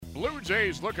Blue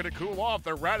Jays looking to cool off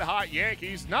the red-hot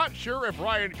Yankees. Not sure if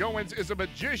Ryan Goins is a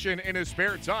magician in his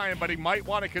spare time, but he might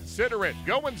want to consider it.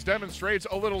 Goins demonstrates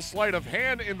a little sleight of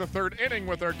hand in the third inning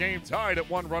with our game tied at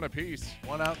 1 run apiece.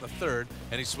 One out in the third,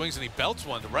 and he swings and he belts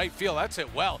one to right field. That's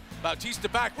hit well. Bautista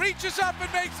back, reaches up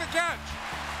and makes the catch.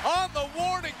 On the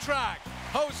warning track,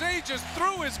 Jose just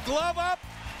threw his glove up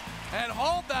and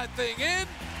hauled that thing in.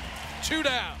 2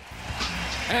 down.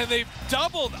 And they've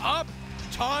doubled up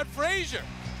Todd Frazier.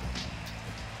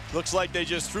 Looks like they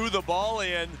just threw the ball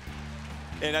in,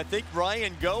 and I think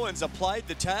Ryan Goins applied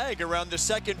the tag around the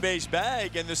second base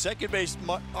bag, and the second base,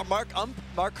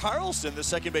 Mark Carlson, the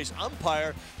second base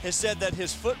umpire, has said that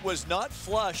his foot was not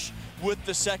flush with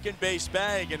the second base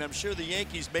bag, and I'm sure the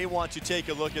Yankees may want to take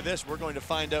a look at this. We're going to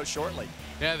find out shortly.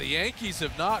 Yeah, the Yankees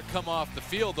have not come off the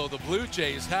field, though the Blue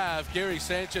Jays have. Gary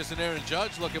Sanchez and Aaron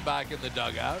Judge looking back in the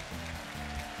dugout.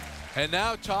 And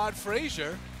now Todd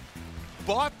Frazier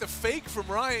bought the fake from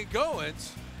Ryan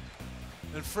Goins,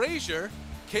 and Frazier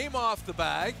came off the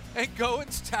bag, and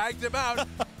Goins tagged him out.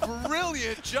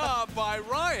 Brilliant job by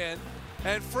Ryan,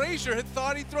 and Frazier had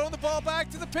thought he'd thrown the ball back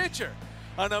to the pitcher.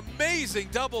 An amazing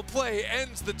double play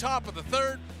ends the top of the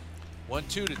third. 1-2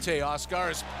 to Teoscar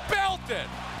is belted.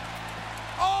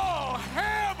 Oh,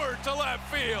 hammered to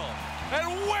left field, and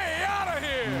way out of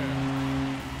here.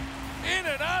 In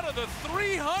and out of the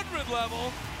 300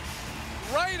 level,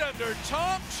 right under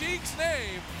Tom Cheek's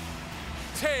name,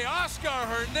 Teoscar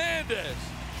Hernandez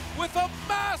with a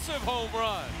massive home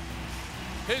run.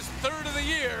 His third of the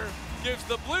year gives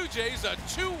the Blue Jays a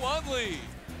 2-1 lead.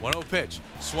 1-0 pitch,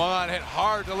 swung on, hit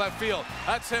hard to left field.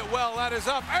 That's hit well, that is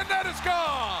up, and that is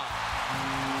gone.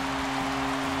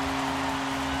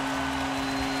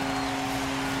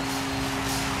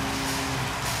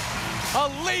 A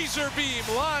laser beam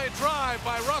line drive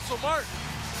by Russell Martin.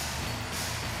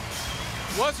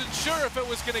 Wasn't sure if it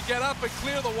was going to get up and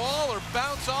clear the wall or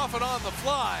bounce off it on the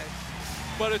fly,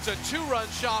 but it's a 2-run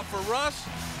shot for Russ,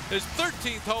 his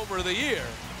 13th homer of the year,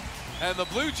 and the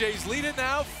Blue Jays lead it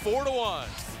now 4-1.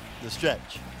 The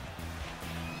stretch.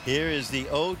 Here is the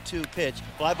 0-2 pitch.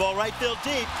 Fly ball right field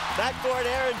deep. Back for it,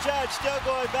 Aaron Judge still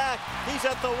going back. He's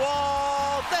at the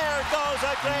wall. There goes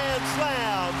a grand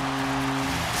slam.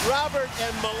 Robert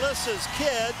and Melissa's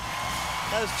kid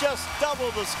has just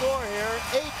doubled the score here,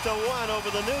 8-1 over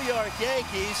the New York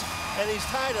Yankees, and he's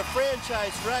tied a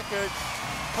franchise record.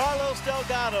 Carlos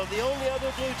Delgado, the only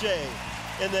other Blue Jay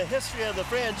in the history of the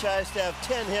franchise to have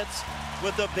 10 hits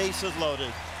with the bases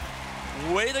loaded.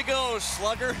 Way to go,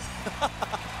 Slugger.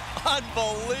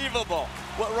 Unbelievable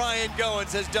what Ryan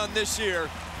Goins has done this year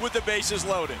with the bases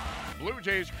loaded. Blue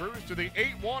Jays cruise to the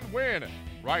 8-1 win.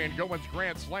 Ryan Goins'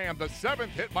 grand slam, the 7th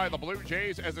hit by the Blue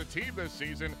Jays as a team this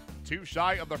season, 2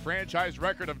 shy of the franchise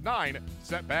record of 9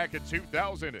 set back in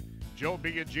 2000. Joe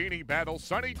Biagini battles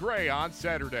Sonny Gray on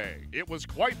Saturday. It was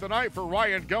quite the night for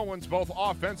Ryan Goins, both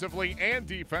offensively and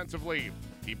defensively.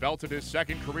 He belted his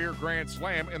second career grand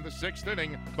slam in the 6th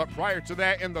inning, but prior to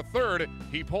that in the 3rd,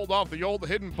 he pulled off the old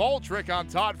hidden ball trick on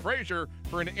Todd Frazier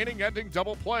for an inning-ending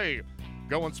double play.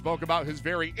 Goins spoke about his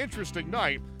very interesting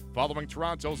night following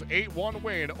Toronto's 8-1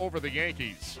 win over the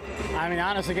Yankees. I mean,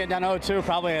 honestly, getting down 0-2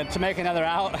 probably to make another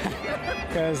out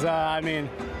because, I mean,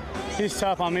 he's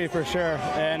tough on me for sure.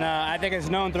 And I think it's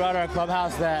known throughout our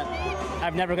clubhouse that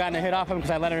I've never gotten a hit off him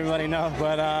because I let everybody know.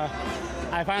 But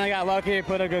I finally got lucky,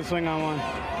 put a good swing on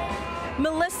one.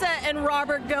 Melissa and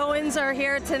Robert Goins are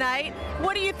here tonight.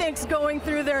 What do you think's going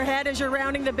through their head as you're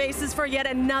rounding the bases for yet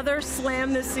another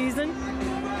slam this season?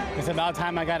 It's about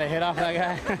time I got a hit off that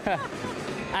guy.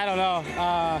 I don't know.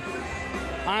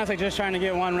 Honestly, just trying to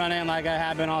get one run in like I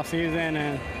have been all season,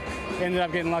 and ended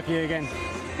up getting lucky again.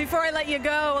 Before I let you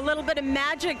go, a little bit of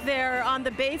magic there on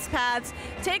the base paths.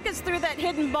 Take us through that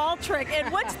hidden ball trick,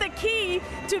 and what's the key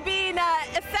to being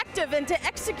effective and to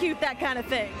execute that kind of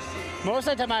thing? Most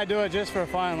of the time I do it just for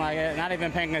fun, like not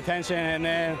even paying attention, and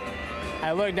then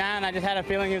I looked down, I just had a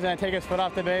feeling he was going to take his foot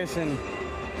off the base, and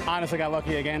honestly got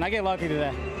lucky again. I get lucky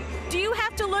today. Do you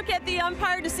have to look at the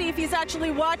umpire to see if he's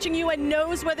actually watching you and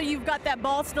knows whether you've got that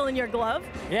ball still in your glove?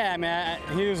 Yeah, I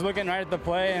mean, he was looking right at the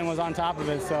play and was on top of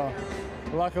it, so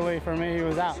luckily for me, he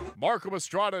was out. Marco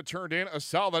Estrada turned in a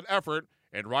solid effort,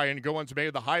 and Ryan Goins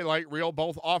made the highlight reel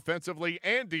both offensively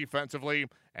and defensively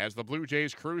as the Blue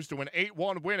Jays cruised to an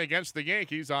 8-1 win against the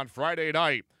Yankees on Friday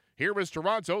night. Here is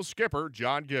Toronto skipper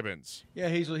John Gibbons. Yeah,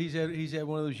 Hazel, he's had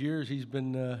one of those years. He's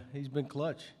been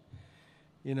clutch.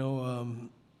 You know,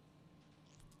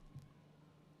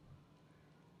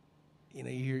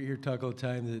 you hear talk all the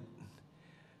time that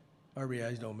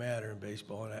RBIs don't matter in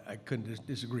baseball, and I couldn't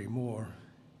disagree more,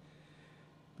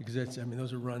 because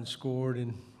those are runs scored,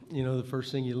 and you know, the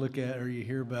first thing you look at or you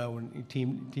hear about when a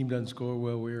team doesn't score,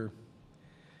 well, we're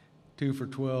 2 for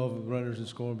 12 with runners in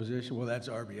scoring position. Well, that's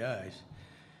RBIs.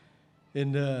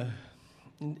 And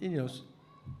you know,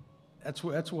 that's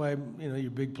why, you know,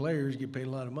 your big players get paid a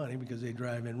lot of money because they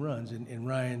drive in runs. And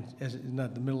Ryan is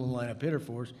not the middle of the lineup hitter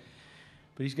for us,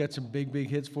 but he's got some big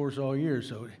hits for us all year.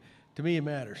 So to me, it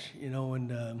matters, you know. And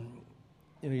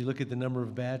you know, you look at the number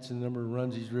of bats and the number of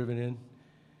runs he's driven in.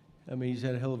 I mean, he's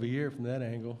had a hell of a year from that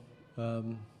angle.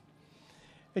 And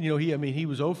you know, he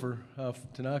was 0 for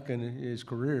Tanaka in his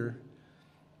career.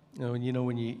 You know,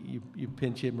 when you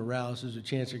pinch hit Morales, there's a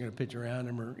chance they're going to pitch around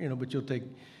him, or, you know, but you'll take.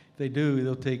 If they do,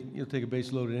 you'll take a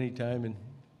base load at any time, and,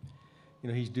 you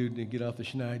know, he's due to get off the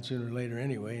schneid sooner or later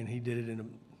anyway, and he did it in the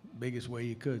biggest way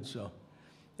he could. So,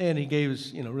 and he gave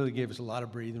us, you know, really gave us a lot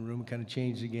of breathing room, kind of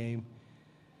changed the game.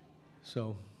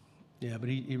 So, yeah, but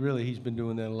he's been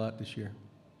doing that a lot this year.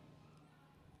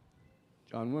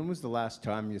 John, when was the last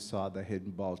time you saw the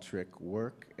hidden ball trick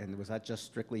work? And was that just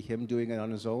strictly him doing it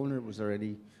on his own, or was there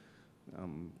any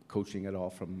coaching at all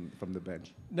from the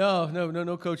bench?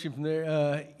 No coaching from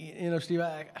there. You know, Steve,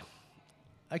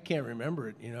 I can't remember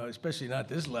it, you know, especially not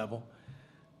this level,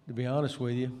 to be honest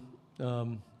with you.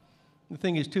 The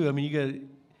thing is, too, I mean, you got,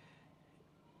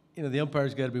 you know, the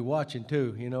umpire's got to be watching,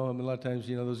 too, you know. I mean, a lot of times,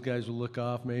 you know, those guys will look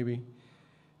off maybe.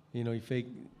 You know, he fake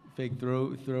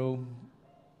throw,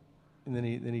 and then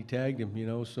he tagged him, you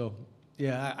know. So,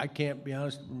 yeah, I can't be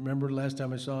honest, remember the last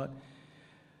time I saw it.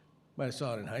 Might have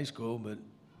saw it in high school, but,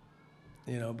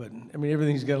 you know, I mean,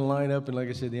 everything's got to line up, and like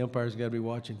I said, the umpire's got to be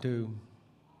watching too.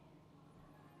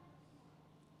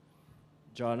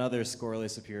 John, another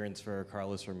scoreless appearance for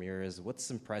Carlos Ramirez.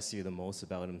 What's impressed you the most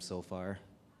about him so far?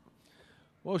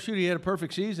 Well, shoot, he had a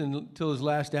perfect season until his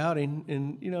last outing,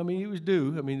 and, you know, I mean, he was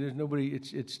due. I mean, there's nobody.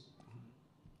 It's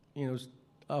you know, it's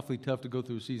awfully tough to go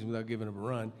through a season without giving him a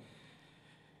run.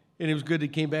 And it was good that he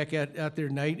came back out there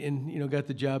tonight and, you know, got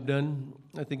the job done.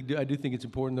 I do think it's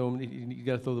important, though, you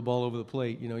got to throw the ball over the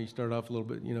plate. You know, you start off a little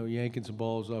bit, you know, yanking some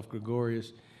balls off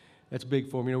Gregorius. That's big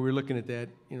for him. You know, we were looking at that,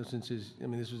 you know, since this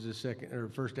was his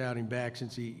first outing back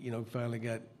since he, you know, finally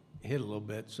got hit a little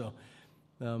bit. So,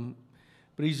 but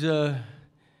he's, you know,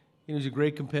 he's a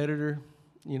great competitor.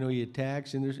 You know, he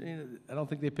attacks, and I don't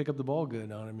think they pick up the ball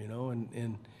good on him, you know,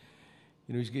 and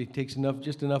you know, he takes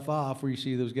just enough off where you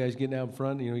see those guys getting out in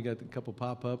front. You know, he got a couple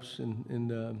pop-ups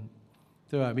and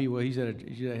so I mean, well, he's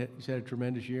had a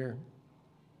tremendous year.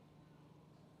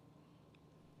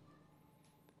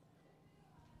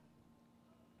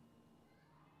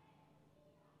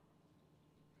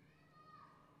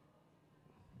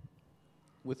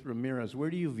 With Ramirez, where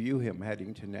do you view him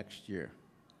heading to next year?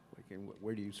 Like,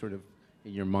 where do you sort of,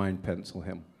 in your mind, pencil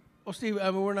him? Well, Steve, I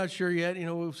mean, we're not sure yet. You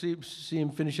know, we'll see him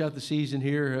finish out the season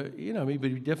here. You know, I mean, but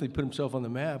he definitely put himself on the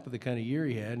map with the kind of year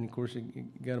he had, and of course,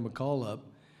 it got him a call up.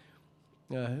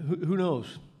 Who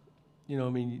knows? You know,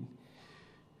 I mean,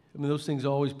 those things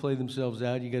always play themselves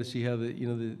out. You got to see how the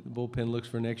bullpen looks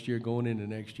for next year, going into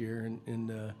next year,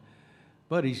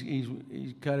 but he's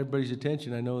caught everybody's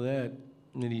attention. I know that,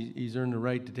 and he's earned the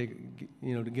right to to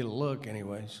get a look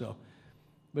anyway. So,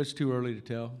 but it's too early to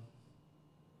tell.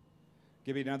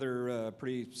 Gibby, another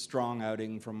pretty strong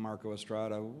outing from Marco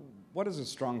Estrada. What does a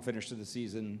strong finish to the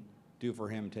season do for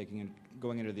him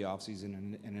going into the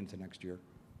offseason and into next year?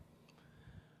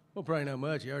 Well, probably not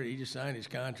much. He just signed his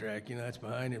contract. You know, that's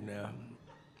behind him now.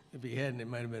 If he hadn't, it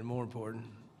might have been more important.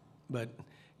 But,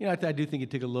 you know, I do think it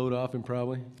took a load off him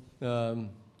probably. But,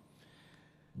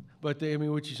 I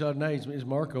mean, what you saw tonight is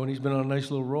Marco, and he's been on a nice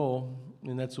little roll,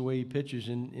 and that's the way he pitches.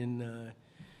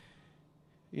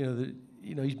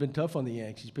 You know, he's been tough on the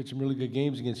Yanks. He's pitched some really good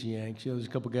games against the Yanks. You know, there's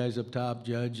a couple guys up top,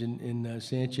 Judge and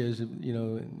Sanchez, you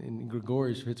know, and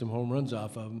Gregorius hit some home runs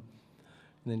off of him.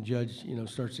 And then Judge, you know,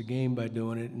 starts the game by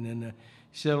doing it. And then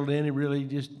he settled in and really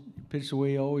just pitched the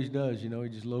way he always does. You know, he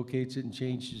just locates it and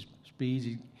changes speeds.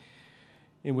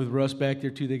 And with Russ back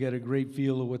there, too, they got a great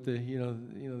feel of what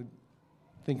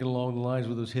thinking along the lines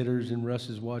with those hitters. And Russ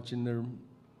is watching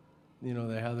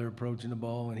how they're approaching the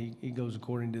ball, and he goes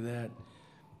according to that.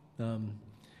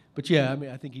 But yeah, I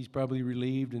mean, I think he's probably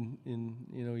relieved, and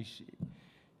you know, he's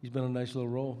been on a nice little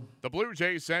roll. The Blue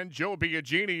Jays send Joe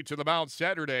Biagini to the mound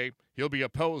Saturday. He'll be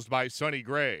opposed by Sonny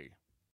Gray.